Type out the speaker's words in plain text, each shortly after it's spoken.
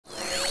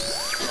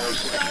All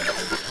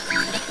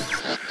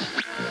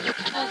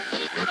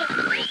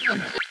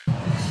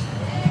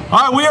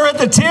right, we are at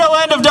the tail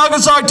end of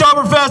Douglas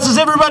Octoberfest. Has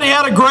everybody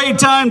had a great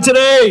time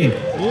today?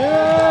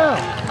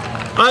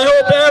 Yeah! I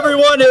hope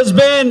everyone has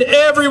been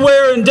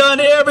everywhere and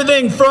done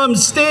everything from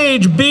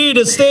stage B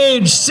to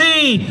stage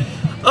C,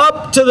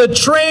 up to the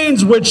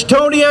trains, which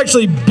Tony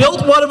actually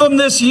built one of them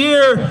this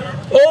year,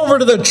 over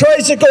to the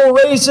tricycle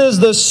races,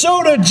 the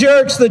soda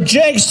jerks, the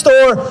jank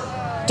store.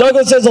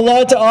 Douglas has a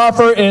lot to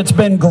offer. It's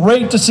been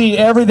great to see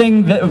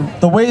everything,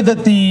 the way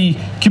that the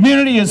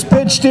community has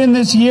pitched in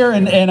this year,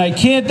 and I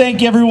can't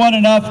thank everyone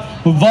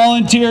enough who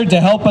volunteered to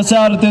help us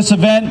out at this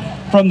event.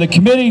 From the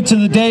committee to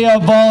the day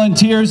of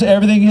volunteers,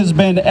 everything has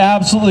been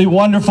absolutely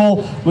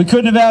wonderful. We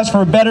couldn't have asked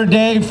for a better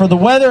day for the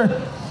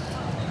weather.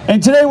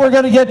 And today we're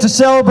going to get to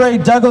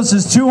celebrate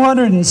Douglas's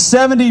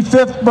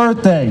 275th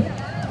birthday.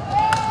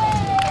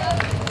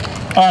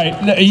 All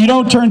right, you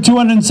don't turn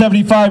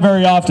 275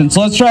 very often, so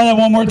let's try that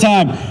one more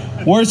time.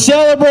 We're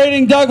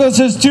celebrating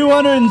Douglas's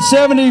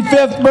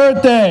 275th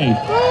birthday.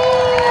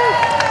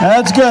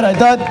 That's good, I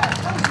thought.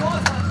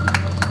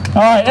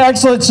 All right,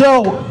 excellent.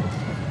 So,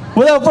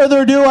 without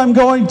further ado, I'm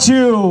going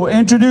to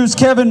introduce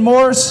Kevin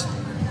Morse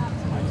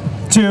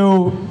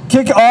to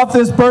kick off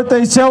this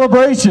birthday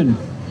celebration.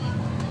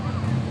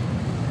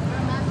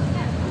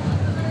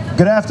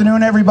 Good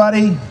afternoon,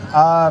 everybody.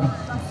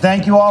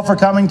 Thank you all for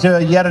coming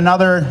to yet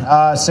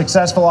another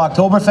successful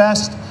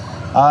Oktoberfest.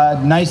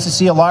 Nice to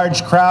see a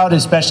large crowd,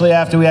 especially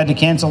after we had to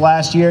cancel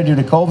last year due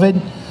to COVID.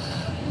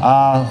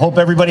 Hope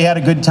everybody had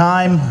a good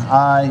time,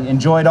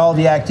 enjoyed all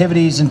the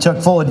activities, and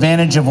took full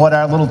advantage of what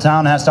our little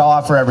town has to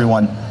offer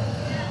everyone.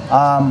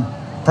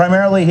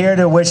 Primarily here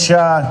to wish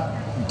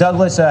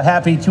Douglas a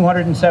happy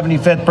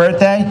 275th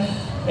birthday.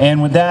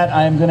 And with that,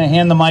 I'm going to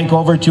hand the mic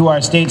over to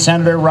our state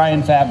senator,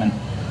 Ryan Fatman.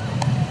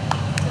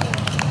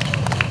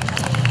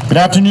 Good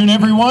afternoon,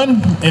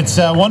 everyone. It's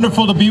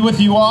wonderful to be with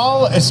you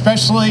all,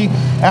 especially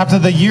after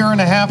the year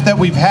and a half that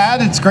we've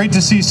had. It's great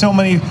to see so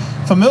many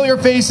familiar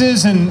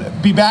faces and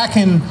be back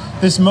in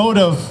this mode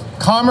of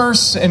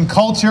commerce and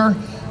culture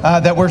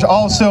that we're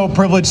also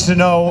privileged to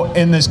know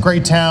in this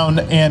great town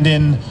and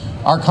in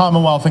our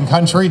Commonwealth and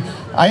country.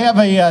 I have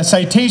a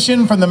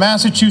citation from the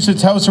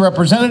Massachusetts House of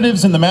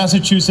Representatives and the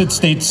Massachusetts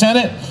State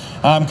Senate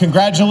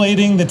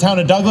congratulating the town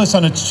of Douglas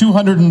on its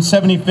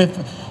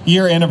 275th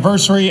year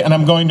anniversary, and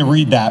I'm going to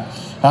read that.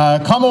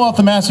 Commonwealth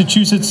of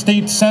Massachusetts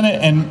State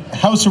Senate and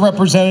House of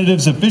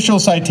Representatives official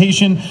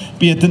citation,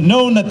 be it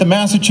known that the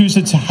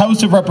Massachusetts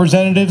House of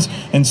Representatives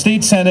and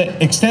State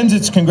Senate extends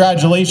its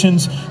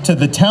congratulations to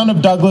the town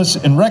of Douglas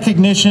in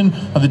recognition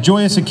of the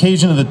joyous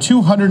occasion of the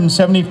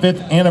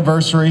 275th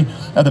anniversary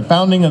of the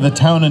founding of the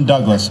town in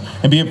Douglas.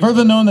 And be it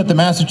further known that the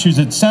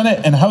Massachusetts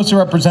Senate and House of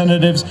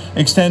Representatives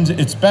extends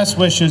its best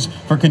wishes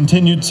for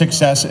continued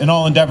success in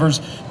all endeavors.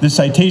 This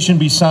citation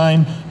be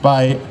signed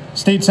by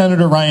State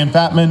Senator Ryan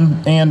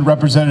Fatman and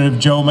Representative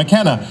Joe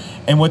McKenna.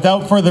 And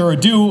without further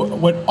ado,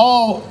 what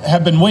all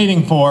have been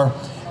waiting for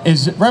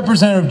is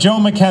Representative Joe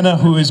McKenna,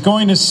 who is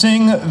going to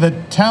sing the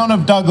town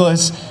of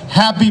Douglas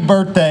happy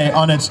birthday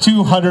on its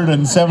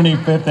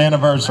 275th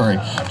anniversary.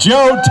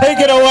 Joe, take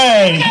it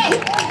away. He's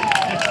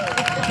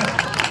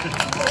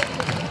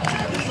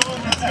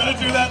going to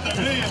do that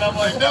to me, and I'm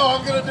like, no,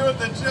 I'm going to do it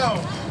to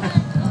Joe.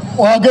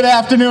 Well, good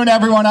afternoon,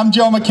 everyone. I'm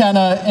Joe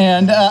McKenna,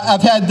 and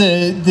I've had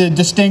the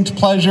distinct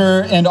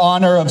pleasure and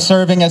honor of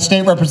serving as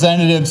state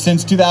representative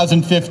since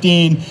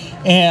 2015.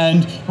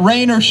 And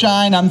rain or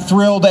shine, I'm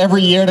thrilled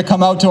every year to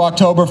come out to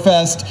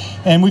Oktoberfest.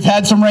 And we've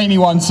had some rainy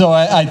ones, so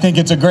I think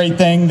it's a great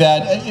thing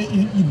that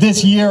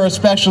this year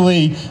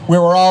especially,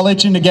 where we're all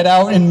itching to get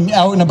out and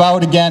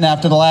about again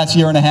after the last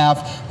year and a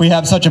half, we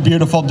have such a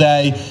beautiful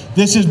day.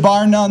 This is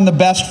bar none the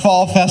best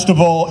fall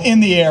festival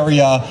in the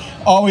area.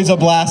 Always a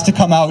blast to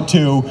come out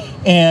to.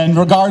 And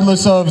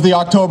regardless of the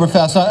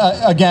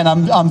Oktoberfest, again,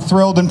 I'm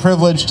thrilled and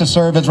privileged to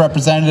serve as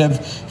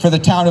representative for the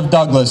town of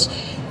Douglas.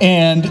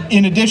 And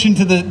in addition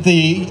to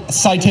the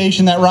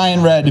citation that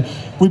Ryan read,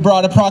 we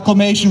brought a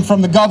proclamation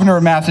from the governor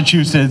of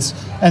Massachusetts,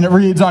 and it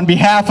reads, "On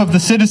behalf of the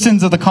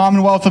citizens of the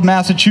Commonwealth of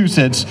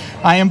Massachusetts,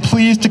 I am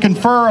pleased to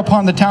confer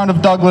upon the town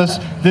of Douglas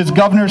this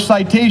governor's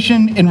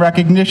citation in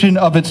recognition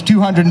of its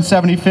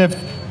 275th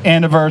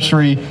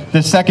anniversary,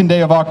 the second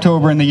day of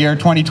October in the year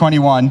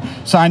 2021,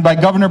 signed by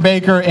Governor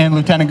Baker and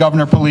Lieutenant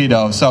Governor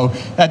Polito." So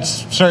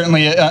that's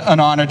certainly an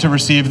honor to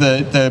receive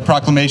the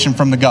proclamation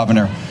from the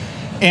governor.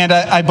 And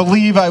I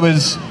believe I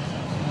was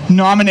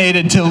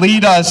nominated to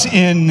lead us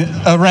in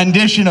a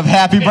rendition of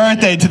Happy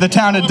Birthday to the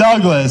town of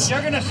Douglas.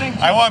 You're going to sing.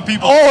 I want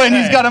people to and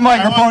he's got a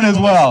microphone as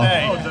well.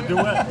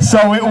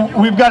 So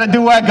we've got a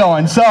duet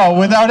going. So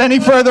without any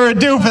further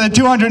ado, for the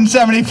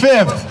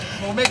 275th,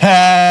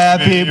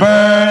 happy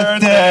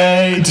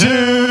birthday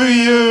to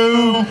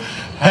you.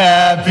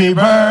 Happy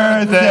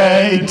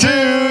birthday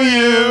to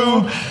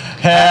you.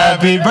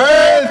 Happy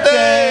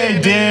birthday,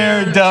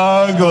 dear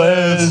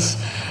Douglas.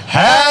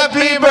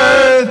 Happy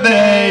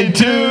birthday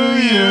to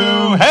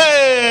you.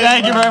 Hey!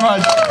 Thank you very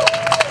much.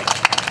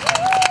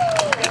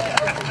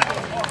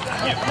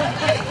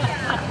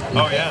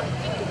 Oh, yeah.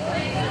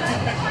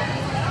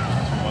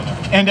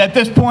 And at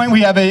this point,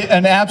 we have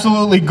an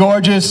absolutely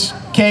gorgeous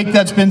cake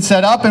that's been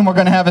set up, and we're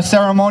going to have a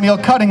ceremonial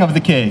cutting of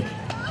the cake.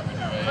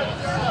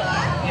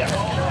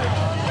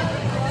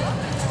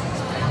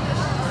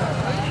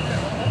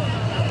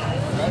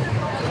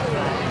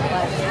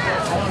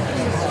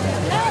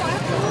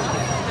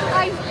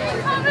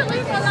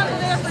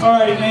 All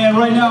right, and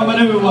right now I'm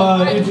going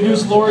to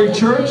introduce Lori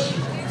Church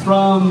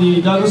from the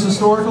Douglas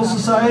Historical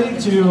Society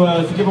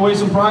to give away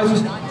some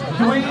prizes.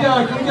 Can we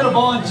get a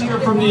volunteer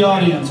from the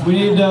audience? We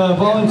need a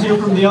volunteer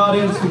from the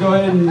audience to go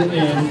ahead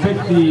and pick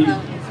the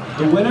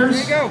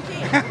winners. Here you go.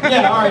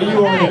 Yeah, all right, you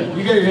over here.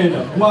 You got your hand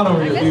up. Come on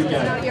over here. You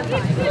got it.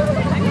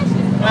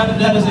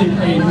 That is a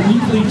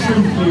neatly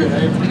trimmed beard.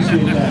 I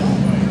appreciate that.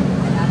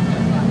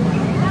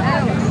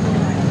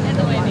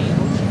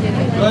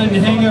 Go ahead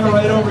and hang out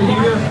right over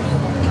here.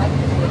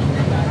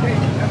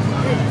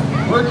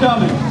 We're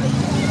coming.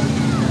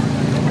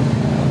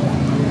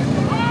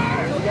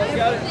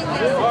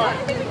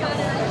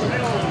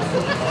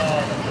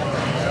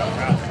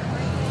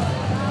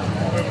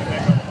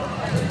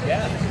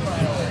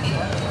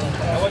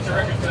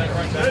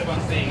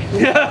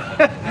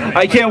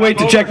 I can't wait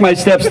to check my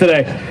steps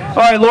today. All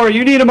right, Laura,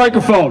 you need a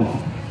microphone.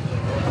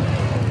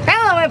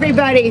 Hello,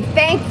 everybody.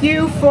 Thank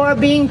you for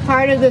being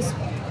part of this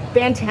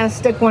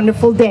fantastic,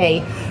 wonderful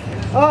day.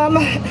 I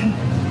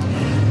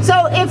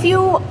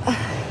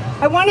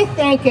want to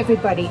thank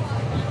everybody.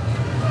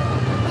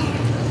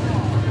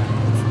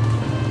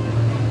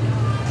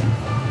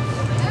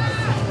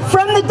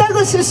 From the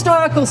Douglas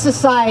Historical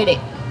Society.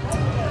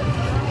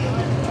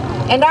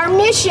 And our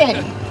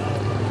mission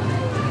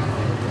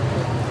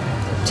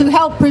to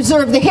help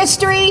preserve the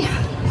history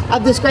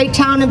of this great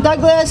town of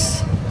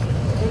Douglas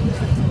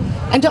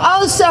and to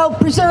also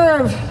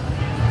preserve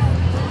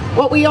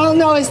what we all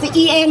know as the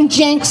E.N.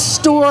 Jenks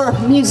Store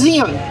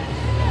Museum.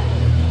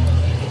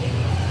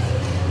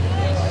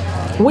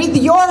 With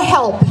your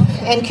help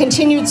and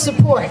continued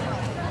support,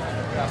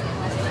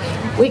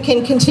 we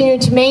can continue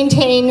to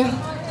maintain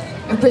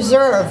and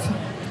preserve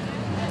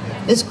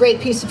this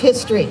great piece of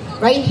history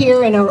right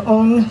here in our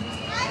own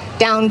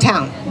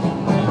downtown.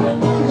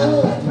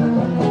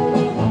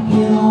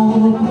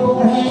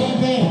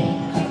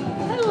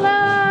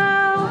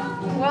 Hello!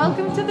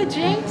 Welcome to the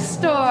Jenks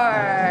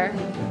Store.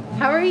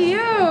 How are you?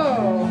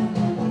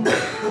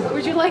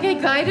 Would you like a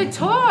guided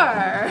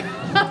tour?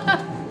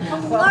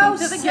 Hello,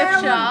 to the gift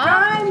Sarah shop.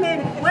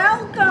 Diamond.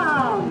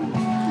 Welcome.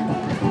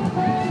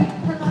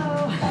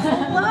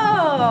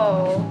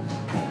 Hello.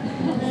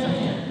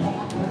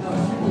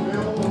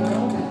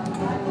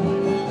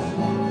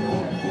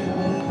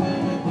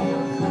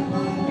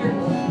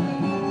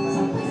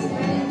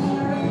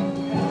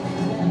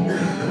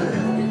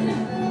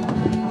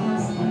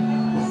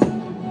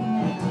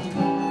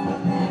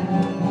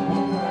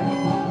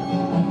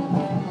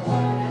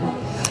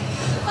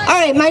 All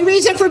right, my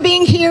reason for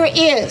being here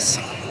is,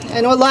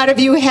 I know a lot of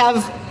you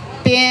have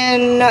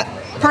been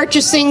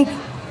purchasing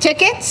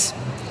tickets,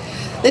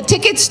 the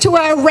tickets to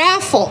our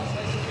raffle.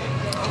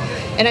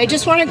 And I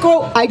just want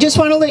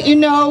to let you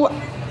know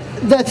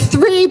the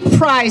 3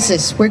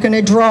 prizes. We're going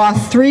to draw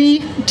 3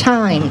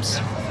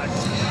 times.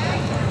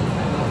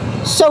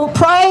 So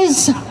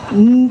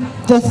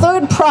the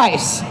 3rd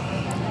prize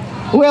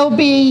will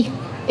be,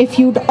 if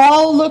you'd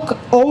all look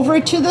over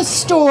to the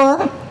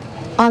store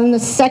on the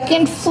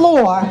 2nd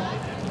floor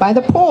by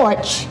the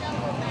porch,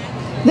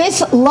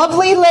 this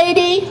lovely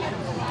lady,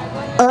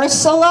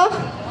 Ursula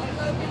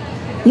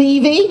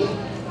Levy,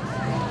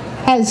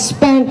 has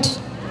spent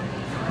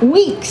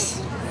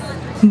weeks,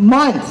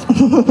 months,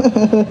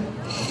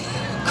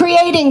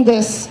 creating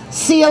this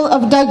seal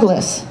of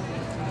Douglas.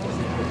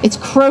 It's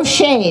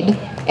crocheted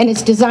and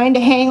it's designed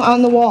to hang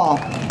on the wall.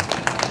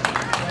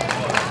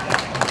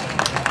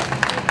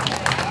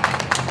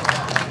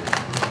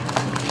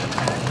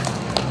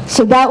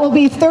 So that will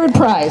be 3rd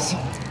prize.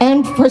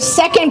 And for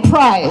 2nd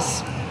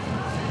prize,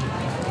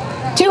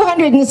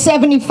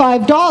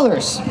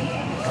 $275.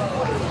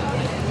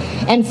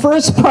 And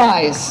 1st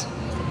prize,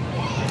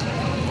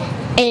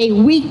 a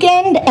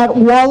weekend at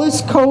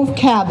Wallace Cove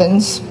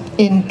Cabins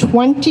in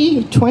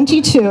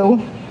 2022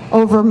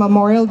 over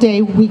Memorial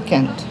Day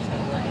weekend.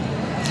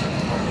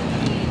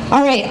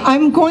 All right,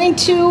 I'm going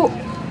to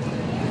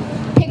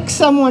pick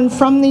someone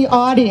from the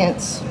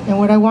audience, and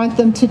what I want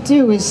them to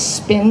do is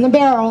spin the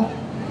barrel,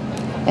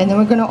 and then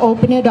we're going to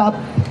open it up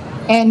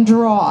and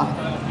draw.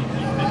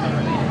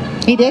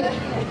 He did?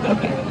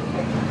 Okay.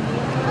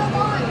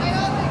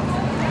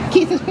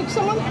 Keith has picked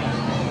someone?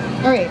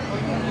 All right.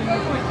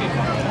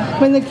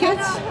 When the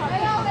kids?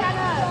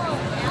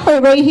 All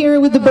right, right here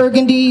with the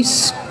burgundy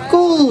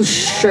school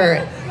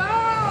shirt.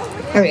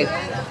 All right.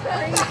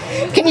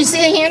 Can you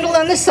see the handle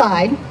on the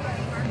side?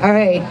 All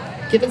right.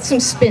 Give it some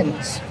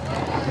spins.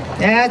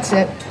 That's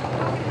it.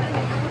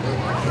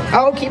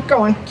 Oh, keep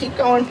going. Keep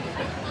going.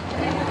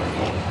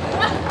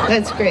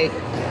 That's great.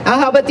 Now,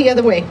 how about the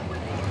other way?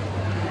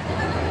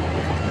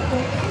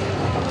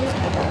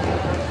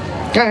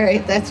 All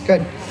right, that's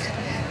good.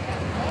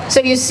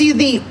 So you see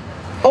the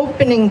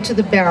opening to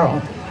the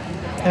barrel,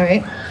 all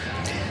right?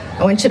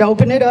 I want you to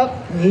open it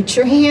up, reach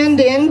your hand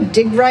in,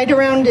 dig right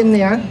around in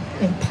there,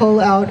 and pull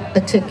out a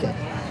ticket.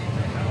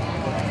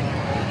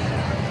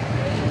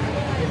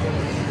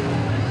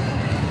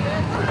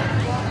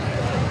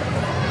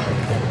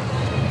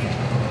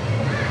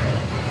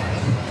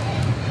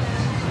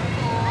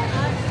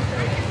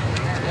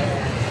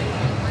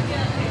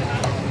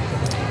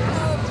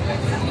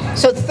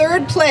 So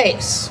third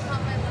place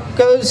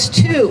goes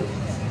to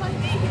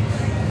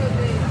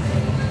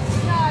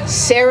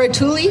Sarah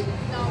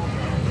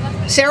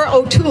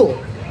O'Toole.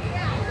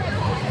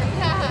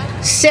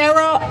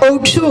 Sarah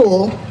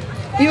O'Toole,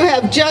 you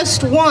have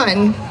just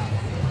won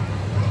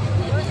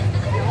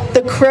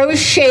the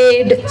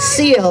crocheted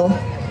seal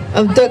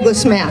of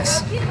Douglas,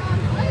 Mass.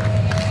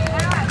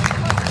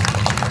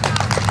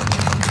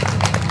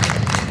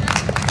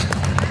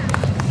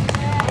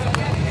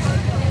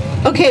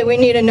 Okay, we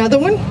need another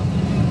one.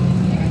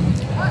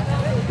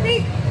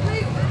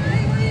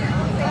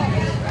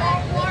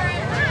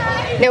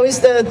 Now,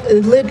 is the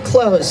lid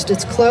closed?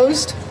 It's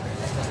closed?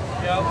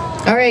 Yep.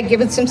 All right,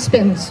 give it some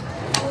spins.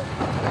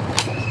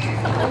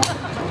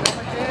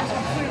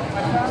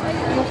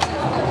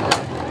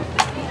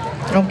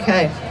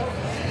 Okay.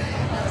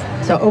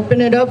 So open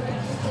it up,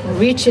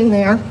 reach in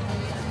there.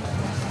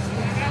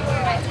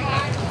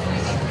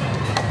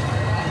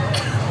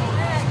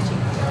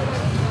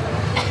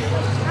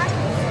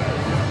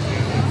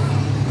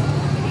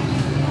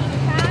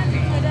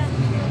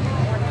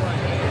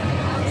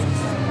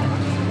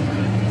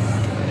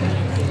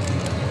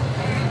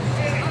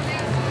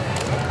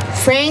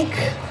 Frank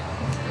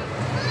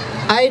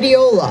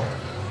Ideola.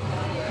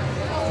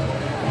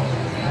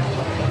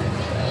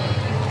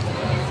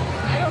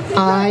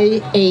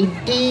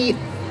 I-A-D-O-R-O-L-A.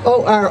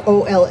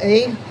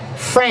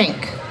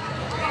 Frank.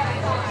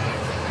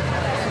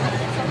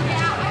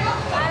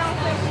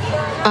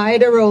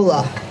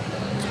 Ideola.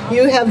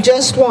 You have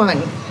just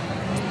won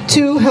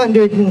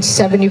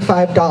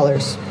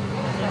 $275.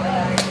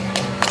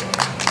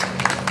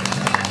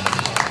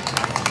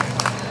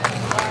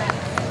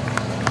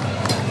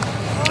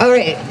 All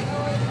right,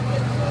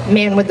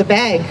 man with the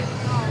bag.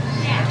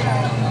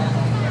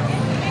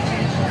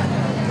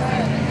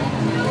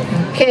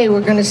 Okay, we're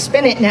gonna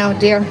spin it now,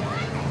 dear.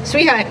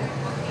 Sweetheart,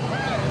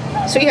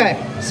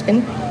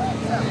 spin.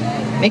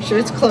 Make sure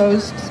it's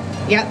closed.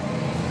 Yep.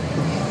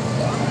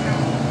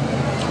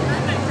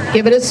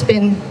 Give it a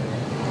spin.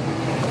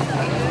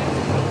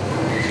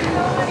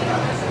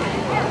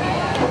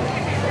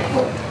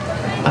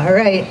 All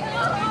right,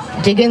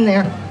 dig in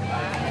there.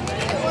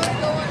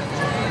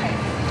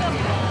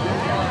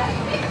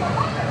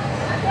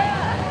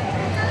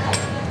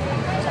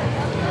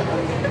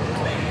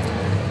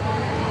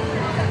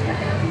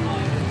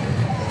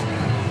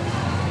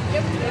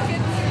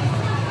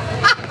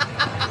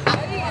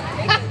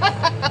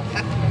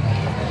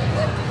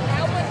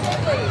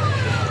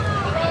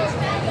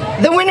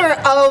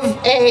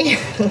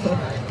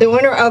 The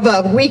winner of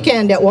a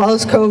weekend at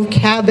Walls Cove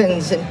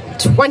Cabins in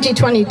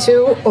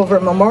 2022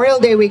 over Memorial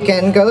Day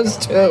weekend goes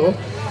to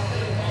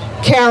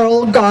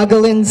Carol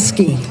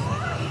Gogolinski.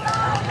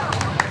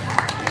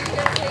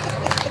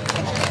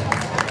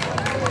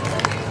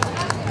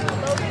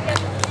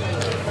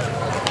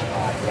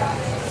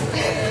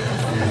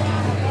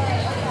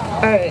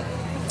 All right,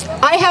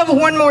 I have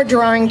one more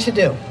drawing to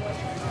do.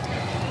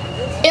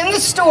 In the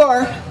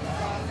store,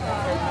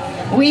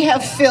 we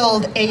have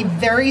filled a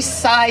very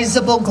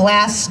sizable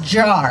glass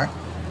jar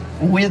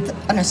with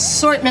an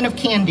assortment of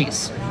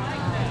candies.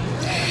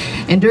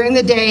 And during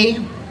the day,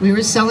 we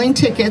were selling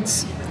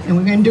tickets, and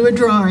we're going to do a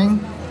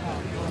drawing,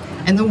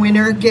 and the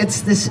winner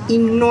gets this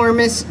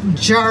enormous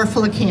jar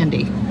full of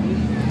candy.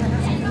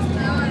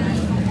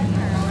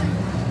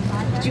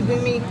 Did you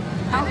bring me?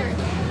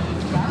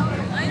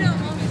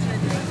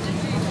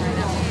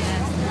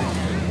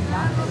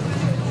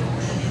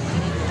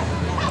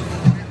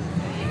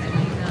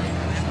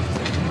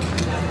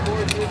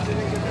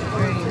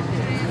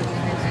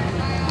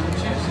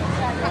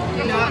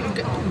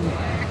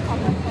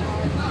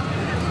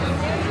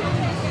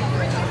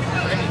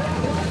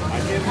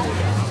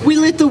 We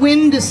let the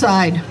wind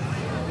decide.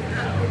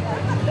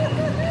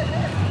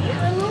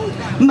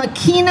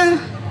 Makina.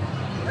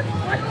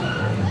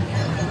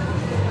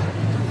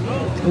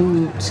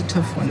 Ooh, it's a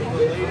tough one.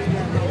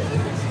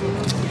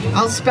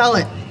 I'll spell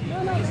it.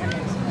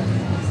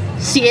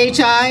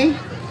 C-H-I.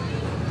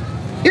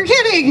 You're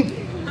kidding.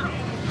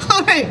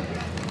 All right,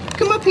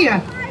 come up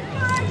here.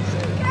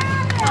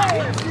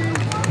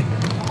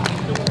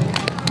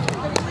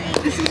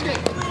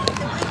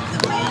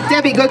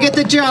 Debbie, go get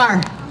the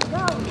jar.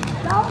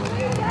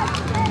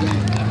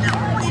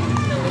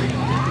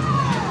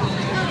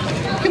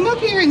 Come up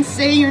here and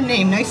say your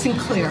name nice and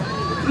clear.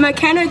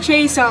 McKenna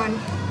Chason.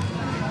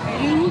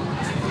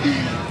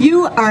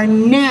 You are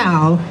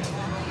now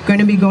going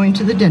to be going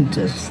to the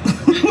dentist.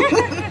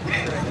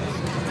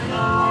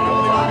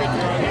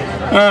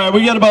 All right,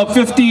 we got about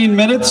 15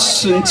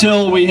 minutes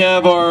until we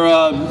have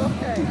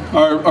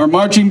our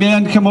marching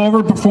band come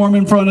over, perform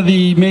in front of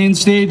the main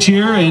stage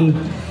here, and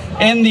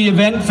end the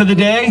event for the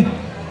day.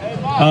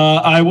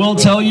 I will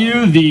tell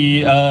you,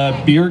 the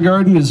beer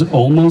garden is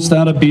almost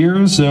out of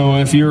beer, so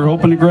if you're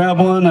hoping to grab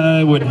one,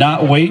 I would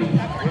not wait.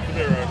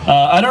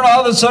 I don't know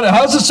how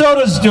how's the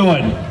sodas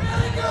doing?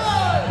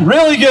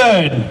 Really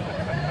good.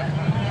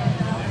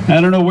 I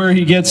don't know where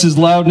he gets his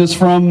loudness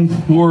from,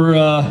 or,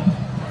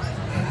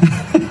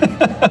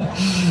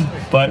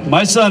 but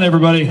my son,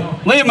 everybody,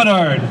 Liam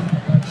Menard.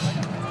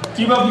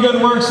 Keep up the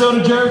good work,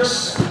 Soda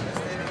Jerks.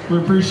 We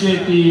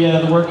appreciate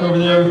the work over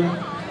there.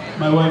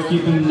 My wife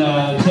keeping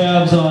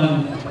tabs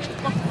on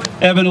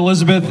Evan,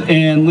 Elizabeth,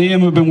 and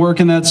Liam, who've been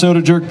working that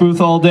Soda Jerk booth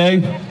all day.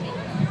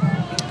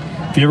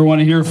 If you ever want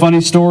to hear a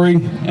funny story,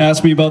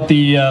 ask me about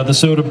the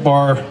soda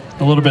bar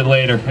a little bit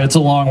later. It's a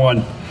long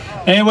one.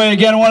 Anyway,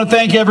 again, I want to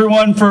thank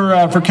everyone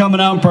for coming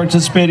out and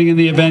participating in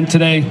the event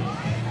today.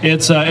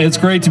 It's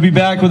great to be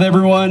back with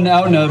everyone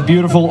out in a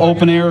beautiful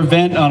open-air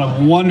event on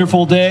a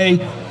wonderful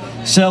day,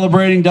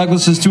 celebrating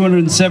Douglas's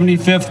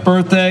 275th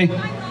birthday.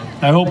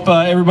 I hope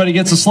everybody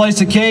gets a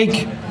slice of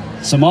cake,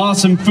 some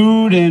awesome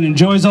food, and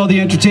enjoys all the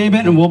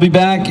entertainment, and we'll be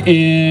back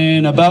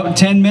in about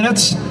 10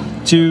 minutes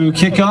to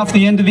kick off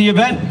the end of the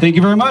event. Thank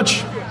you very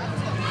much.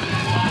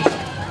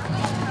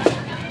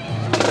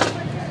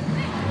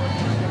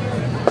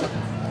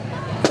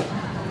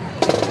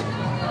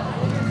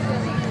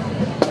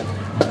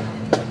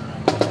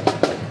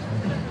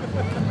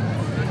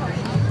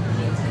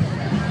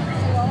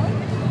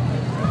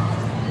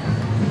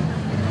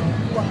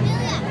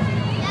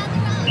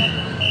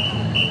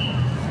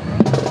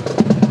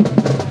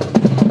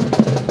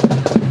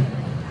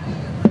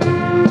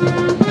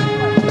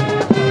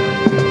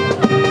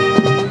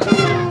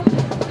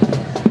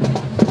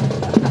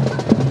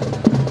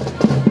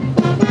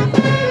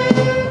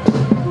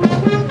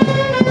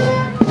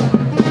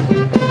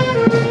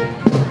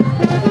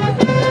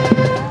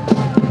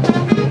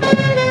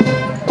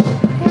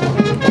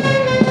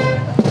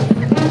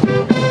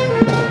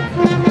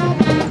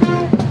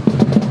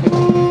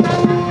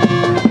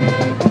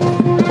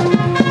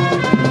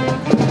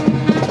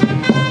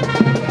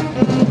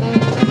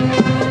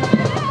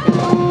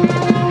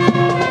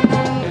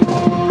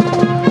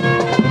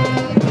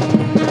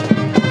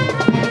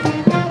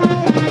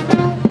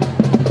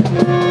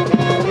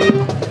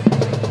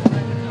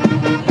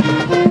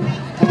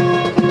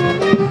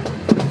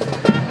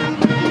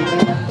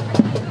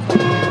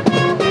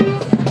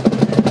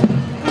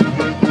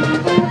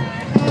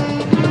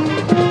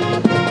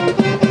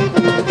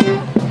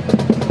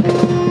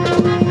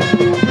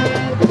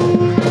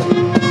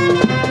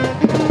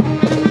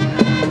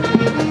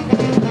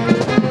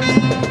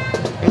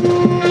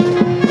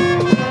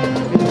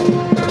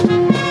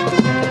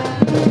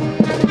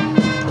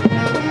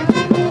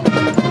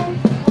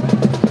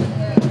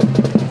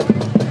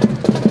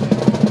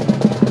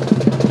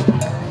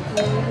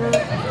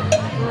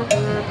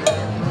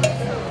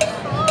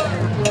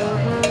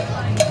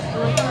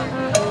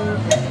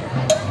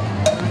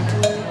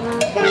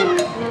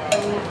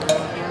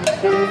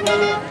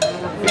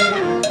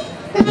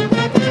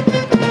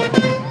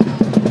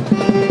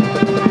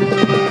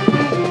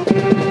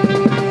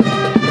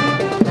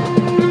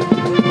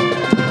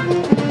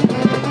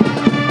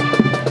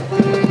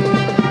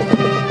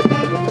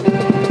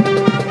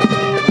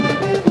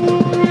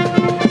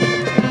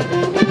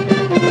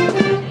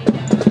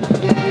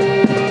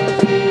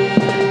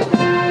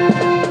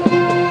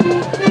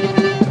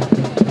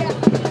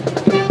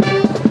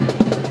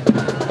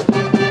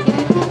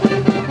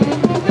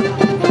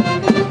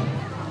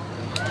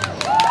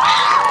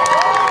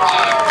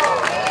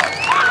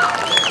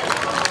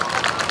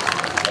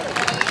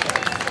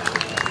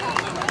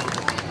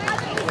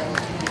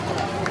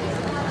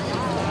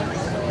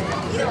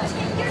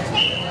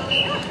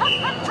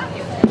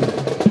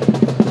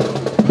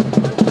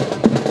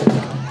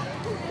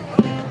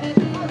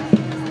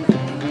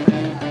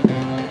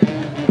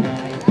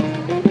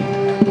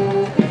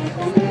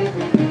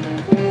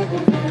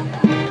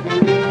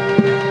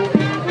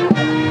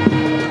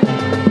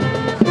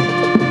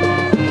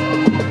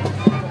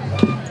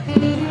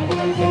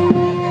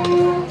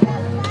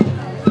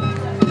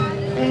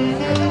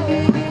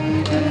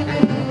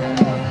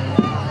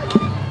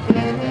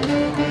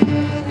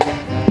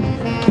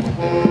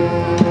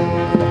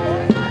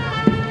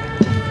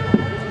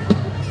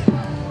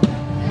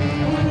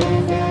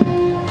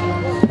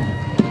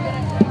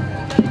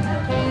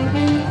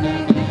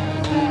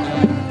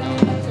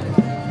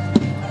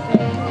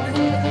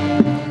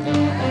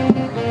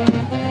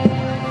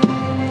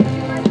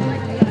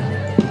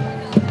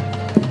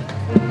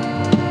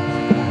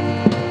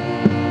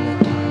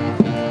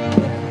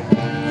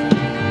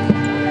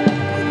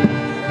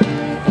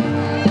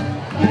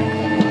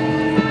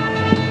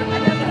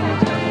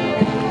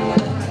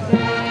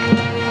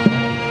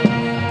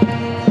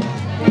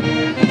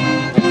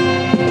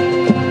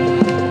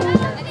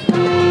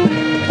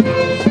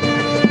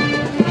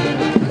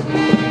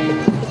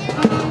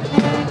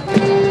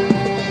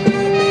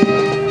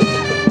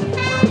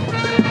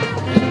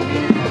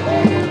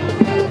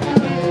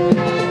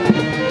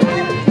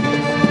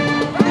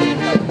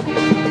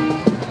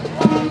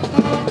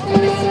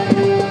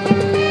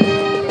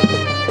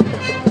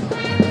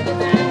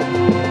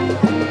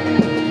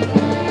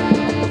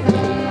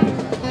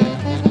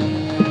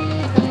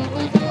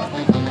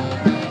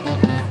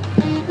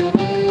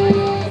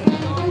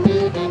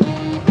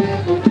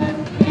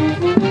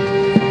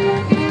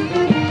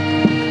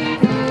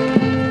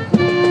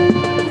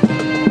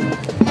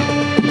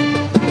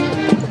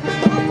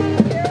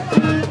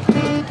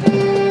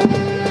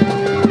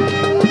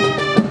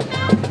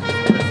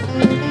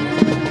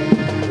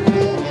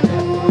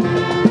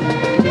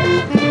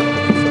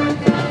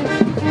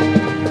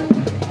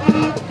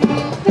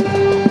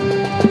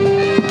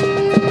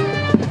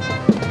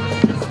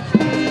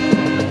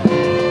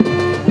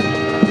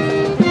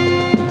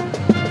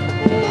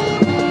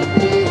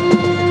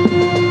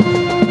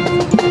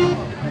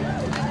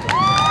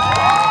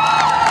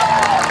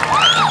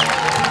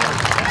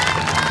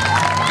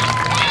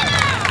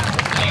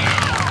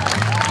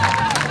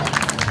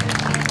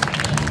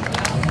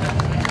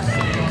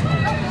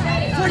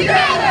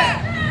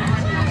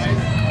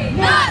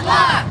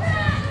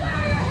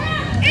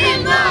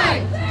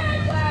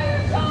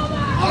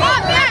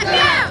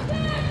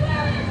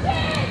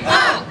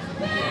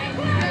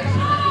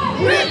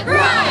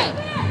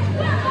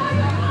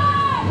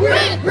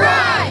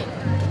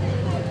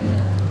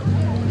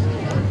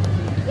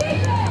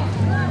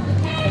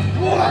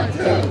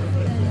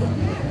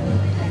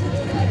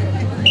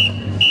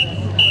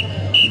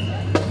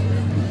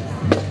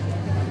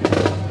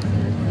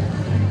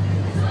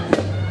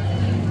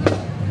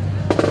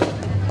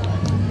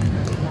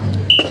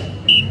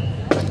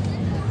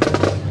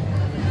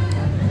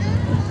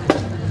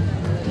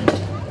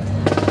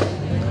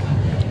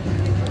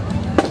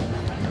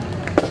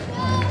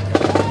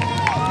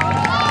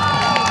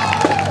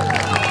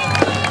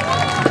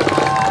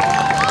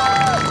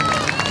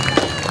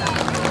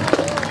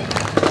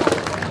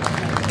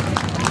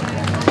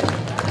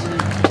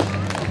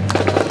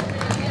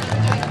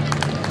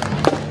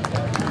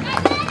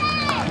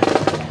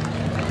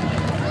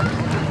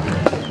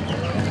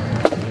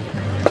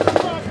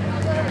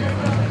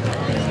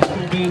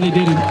 band. They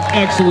did an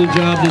excellent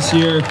job this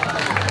year.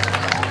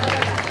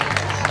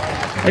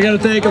 I got to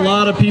thank a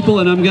lot of people,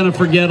 and I'm going to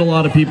forget a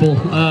lot of people.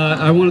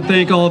 I want to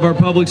thank all of our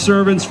public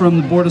servants,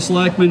 from the Board of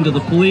Selectmen to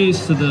the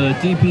police to the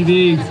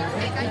DPV,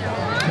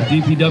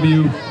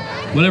 DPW,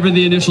 whatever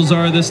the initials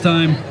are this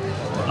time.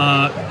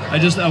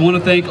 I want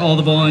to thank all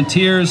the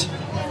volunteers,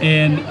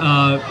 and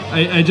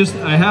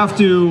I have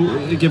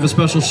to give a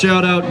special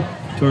shout out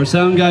to our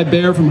sound guy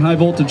Bear from High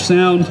Voltage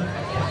Sound,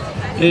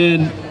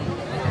 and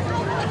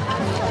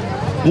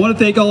I want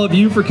to thank all of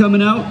you for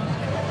coming out.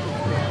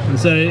 I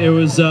said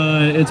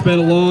it's been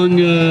a long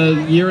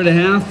year and a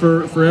half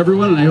for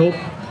everyone, and I hope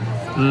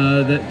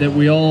that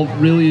we all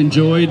really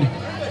enjoyed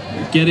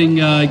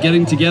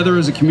getting together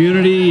as a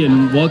community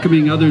and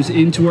welcoming others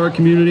into our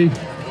community.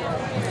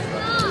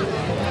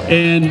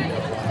 And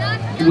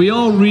we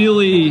all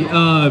really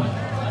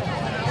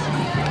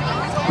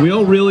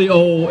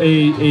owe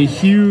a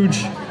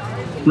huge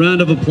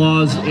round of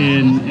applause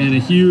and a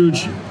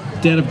huge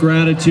debt of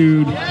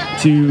gratitude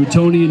to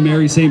Tony and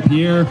Mary St.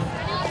 Pierre,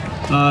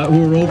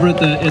 who are over at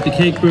the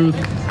cake booth.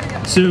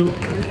 So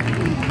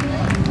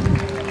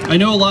I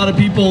know a lot of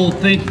people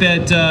think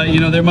that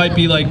there might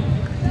be like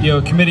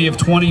a committee of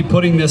 20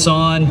 putting this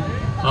on.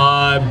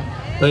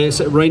 Like I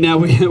said, right now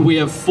we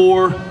have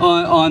 4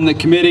 on the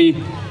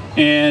committee,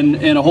 and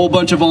a whole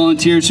bunch of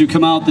volunteers who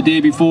come out the day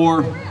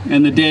before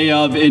and the day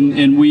of,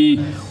 and we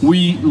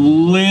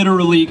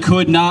literally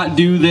could not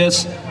do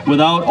this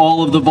without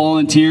all of the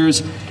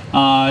volunteers.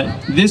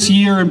 This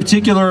year in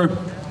particular,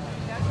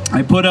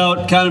 I put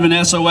out kind of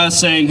an SOS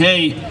saying,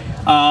 hey,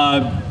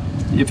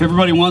 if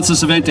everybody wants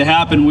this event to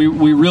happen,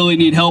 we really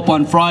need help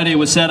on Friday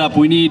with setup.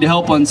 We need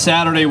help on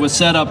Saturday with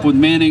setup, with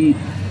manning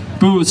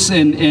booths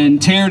and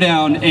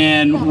teardown.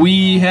 And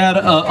we had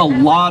a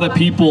lot of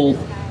people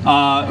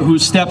who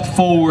stepped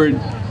forward,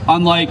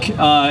 unlike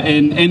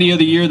in any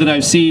other year that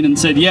I've seen, and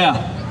said,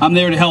 yeah, I'm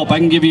there to help. I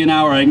can give you an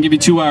hour. I can give you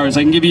 2 hours.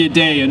 I can give you a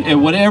day.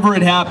 And whatever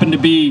it happened to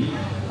be,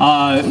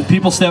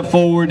 people stepped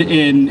forward.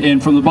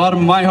 And from the bottom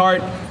of my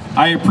heart,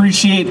 I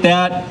appreciate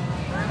that.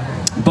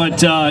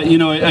 But,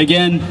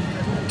 again,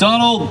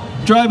 Donald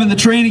driving the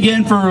train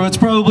again for what's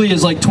probably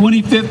his like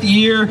 25th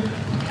year.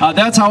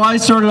 That's how I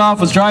started off,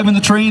 was driving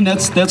the train.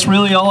 That's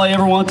really all I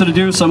ever wanted to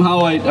do. Somehow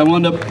I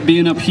wound up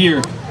being up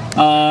here,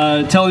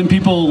 telling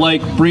people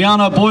like,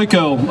 Brianna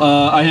Boyko,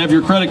 I have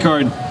your credit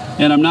card,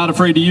 and I'm not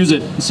afraid to use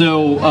it.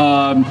 So,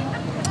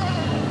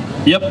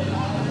 yep,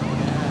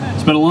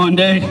 it's been a long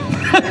day.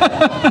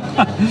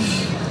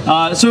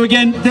 So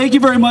again, thank you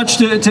very much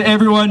to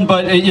everyone,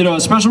 but a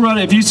special round.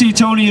 If you see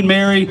Tony and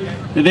Mary,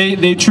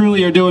 they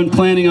truly are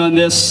planning on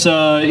this,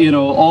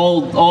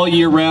 all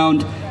year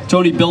round.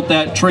 Tony built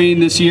that train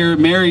this year.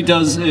 Mary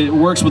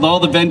works with all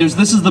the vendors.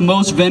 This is the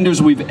most vendors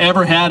we've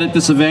ever had at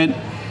this event.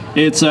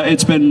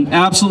 It's been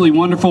absolutely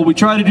wonderful. We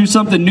try to do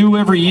something new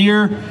every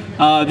year.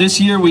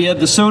 This year we had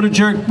the soda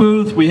jerk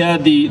booth. We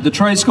had the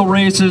tricycle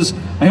races.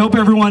 I hope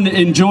everyone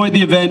enjoyed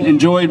the event,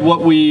 enjoyed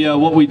what we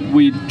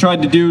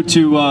tried to do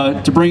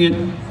to bring it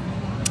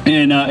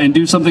and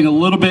do something a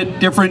little bit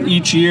different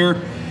each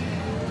year.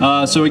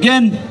 So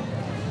again,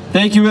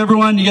 thank you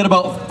everyone. You got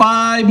about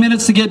 5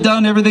 minutes to get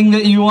done everything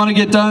that you want to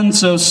get done.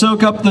 So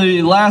soak up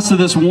the last of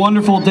this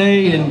wonderful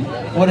day and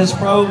what is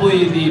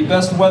probably the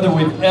best weather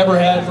we've ever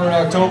had for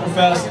an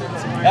Oktoberfest.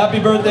 Happy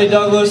birthday,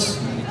 Douglas.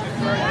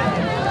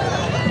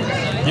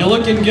 You're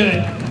looking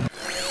good.